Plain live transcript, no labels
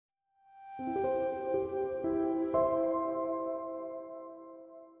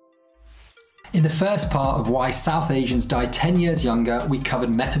In the first part of why South Asians die 10 years younger, we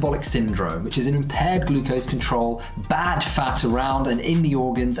covered metabolic syndrome, which is an impaired glucose control, bad fat around and in the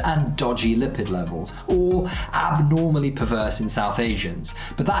organs, and dodgy lipid levels, all abnormally perverse in South Asians.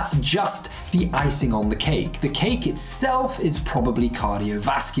 But that's just the icing on the cake. The cake itself is probably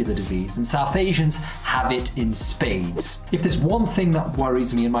cardiovascular disease, and South Asians have it in spades. If there's one thing that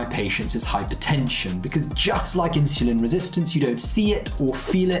worries me in my patients, it's hypertension, because just like insulin resistance, you don't see it or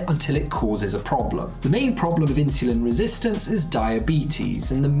feel it until it causes a problem. The main problem of insulin resistance is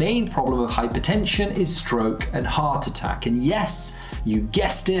diabetes, and the main problem of hypertension is stroke and heart attack. And yes, you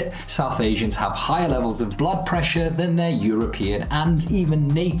guessed it, South Asians have higher levels of blood pressure than their European and even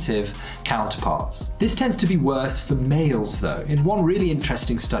native counterparts. This tends to be worse for males though. In one really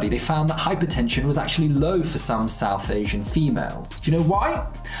interesting study, they found that hypertension was actually low for some South Asian females. Do you know why?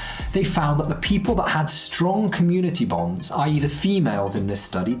 They found that the people that had strong community bonds, i.e. the females in this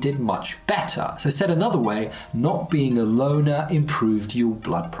study, did much better. So said another way, not being a loner improved your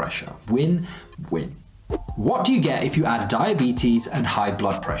blood pressure. Win-win. What do you get if you add diabetes and high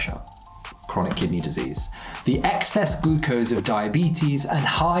blood pressure? Chronic kidney disease. The excess glucose of diabetes and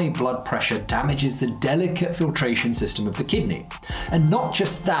high blood pressure damages the delicate filtration system of the kidney. And not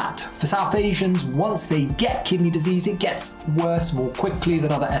just that, for South Asians, once they get kidney disease, it gets worse more quickly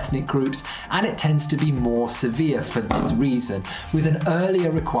than other ethnic groups, and it tends to be more severe for this reason, with an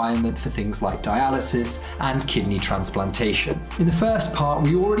earlier requirement for things like dialysis and kidney transplantation. In the first part,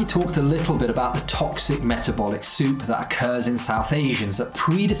 we already talked a little bit about the toxic metabolic soup that occurs in South Asians that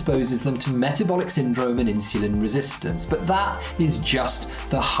predisposes them to metabolic syndrome and insulin resistance, but that is just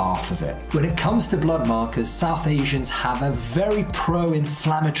the half of it. When it comes to blood markers, South Asians have a very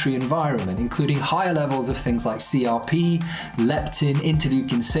pro-inflammatory environment, including higher levels of things like CRP, leptin,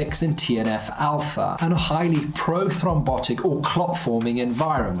 interleukin-6 and TNF-alpha, and a highly pro-thrombotic or clot-forming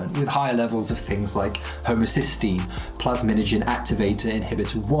environment with higher levels of things like homocysteine, plasminogen activator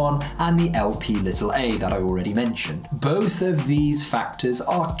inhibitor 1, and the LP-little-a that I already mentioned. Both of these factors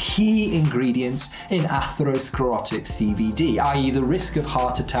are key ingredients in atherosclerotic CVD, i.e. the risk of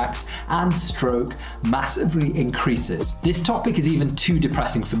heart attacks and stroke massively increases. This topic is even too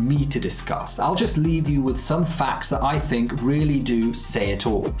depressing for me to discuss. I'll just leave you with some facts that I think really do say it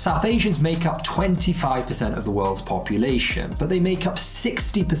all. South Asians make up 25% of the world's population, but they make up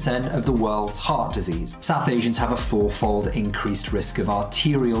 60% of the world's heart disease. South Asians have a fourfold increased risk of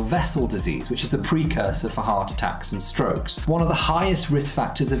arterial vessel disease, which is the precursor for heart attacks and strokes, one of the highest risk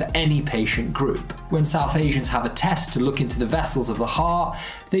factors of any patient group. When South Asians have a test to look into the vessels of the heart,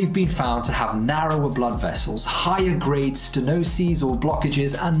 they've been found to have narrower blood vessels, higher grade stenoses or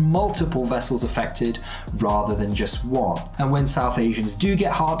blockages, and multiple vessels affected rather than just one. And when South Asians do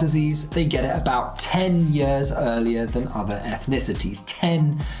get heart disease, they get it about 10 years earlier than other ethnicities.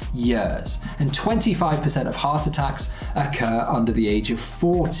 10 years. And 25% of heart attacks occur under the age of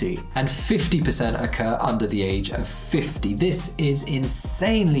 40, and 50% occur under the age of 50. This is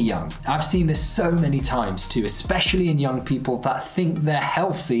insanely young. I've seen this so many times too, especially in young people that think they're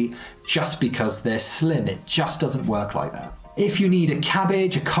healthy just because they're slim. It just doesn't work like that. If you need a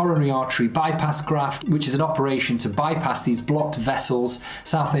CABG, a coronary artery bypass graft, which is an operation to bypass these blocked vessels,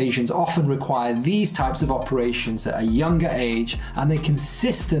 South Asians often require these types of operations at a younger age, and they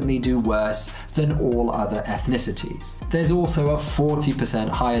consistently do worse than all other ethnicities. There's also a 40%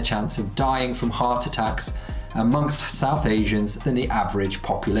 higher chance of dying from heart attacks amongst South Asians than the average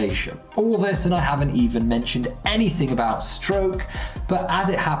population. All this, and I haven't even mentioned anything about stroke, but as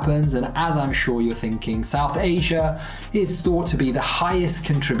it happens, and as I'm sure you're thinking, South Asia is thought to be the highest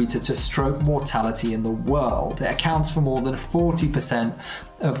contributor to stroke mortality in the world. It accounts for more than 40%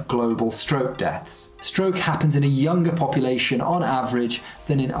 of global stroke deaths. Stroke happens in a younger population on average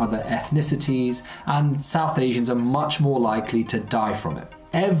than in other ethnicities, and South Asians are much more likely to die from it.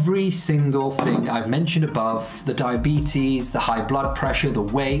 Every single thing I've mentioned above, the diabetes, the high blood pressure, the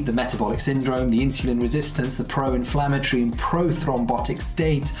weight, the metabolic syndrome, the insulin resistance, the pro-inflammatory and pro-thrombotic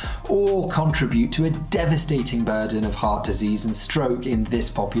state, all contribute to a devastating burden of heart disease and stroke in this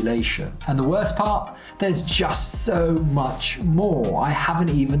population. And the worst part? There's just so much more. I haven't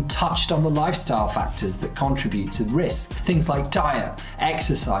even touched on the lifestyle factors that contribute to risk. Things like diet,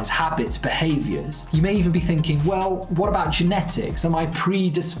 exercise, habits, behaviors. You may even be thinking, well, what about genetics? Am I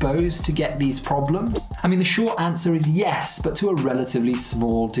predisposed to get these problems? I mean, the short answer is yes, but to a relatively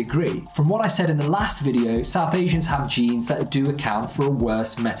small degree. From what I said in the last video, South Asians have genes that do account for a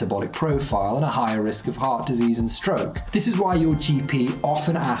worse metabolic profile and a higher risk of heart disease and stroke. This is why your GP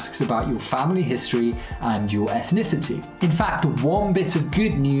often asks about your family history and your ethnicity. In fact, the one bit of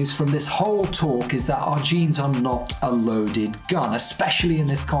good news from this whole talk is that our genes are not a loaded gun, especially in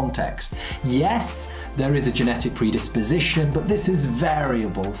this context. Yes, there is a genetic predisposition, but this is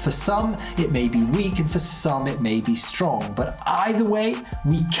variable. For some, it may be weak, and for some, it may be strong. But either way,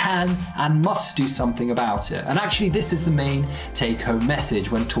 we can and must do something about it. And actually, this is the main take-home message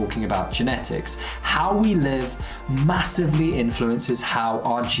when talking about genetics. How we live massively influences how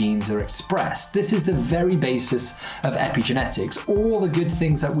our genes are expressed. This is the very basis of epigenetics. All the good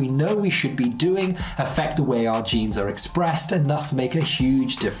things that we know we should be doing affect the way our genes are expressed and thus make a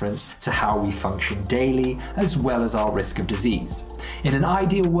huge difference to how we function daily, as well as our risk of disease. In an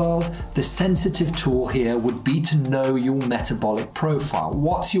ideal world, the sensitive tool here would be to know your metabolic profile.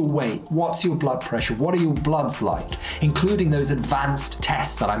 What's your weight? What's your blood pressure? What are your bloods like? Including those advanced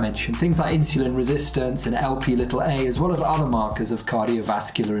tests that I mentioned, things like insulin resistance and Lp(a), as well as other markers of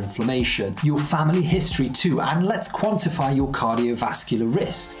cardiovascular inflammation. Your family history too, and let's quantify your cardiovascular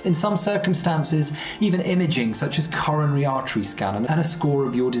risk. In some circumstances, even imaging such as coronary artery scan and a score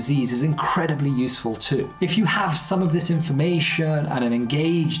of your disease is incredibly useful too. If you have some of this information and an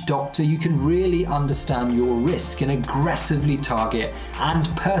engaged doctor, you can really understand your risk and aggressively target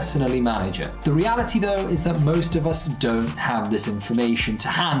and personally manage it. The reality though is that most of us don't have this information to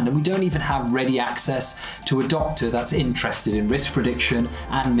hand, and we don't even have ready access to a doctor that's interested in risk prediction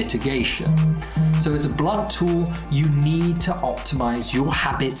and mitigation. So as a blunt tool, you need to optimize your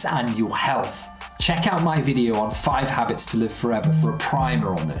habits and your health. Check out my video on 5 habits to live forever for a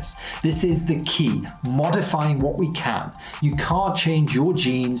primer on this. This is the key, modifying what we can. You can't change your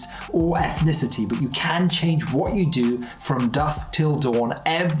genes or ethnicity, but you can change what you do from dusk till dawn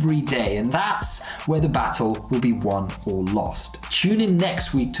every day, and that's where the battle will be won or lost. Tune in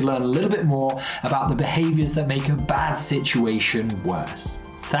next week to learn a little bit more about the behaviors that make a bad situation worse.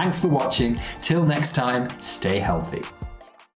 Thanks for watching. Till next time, stay healthy.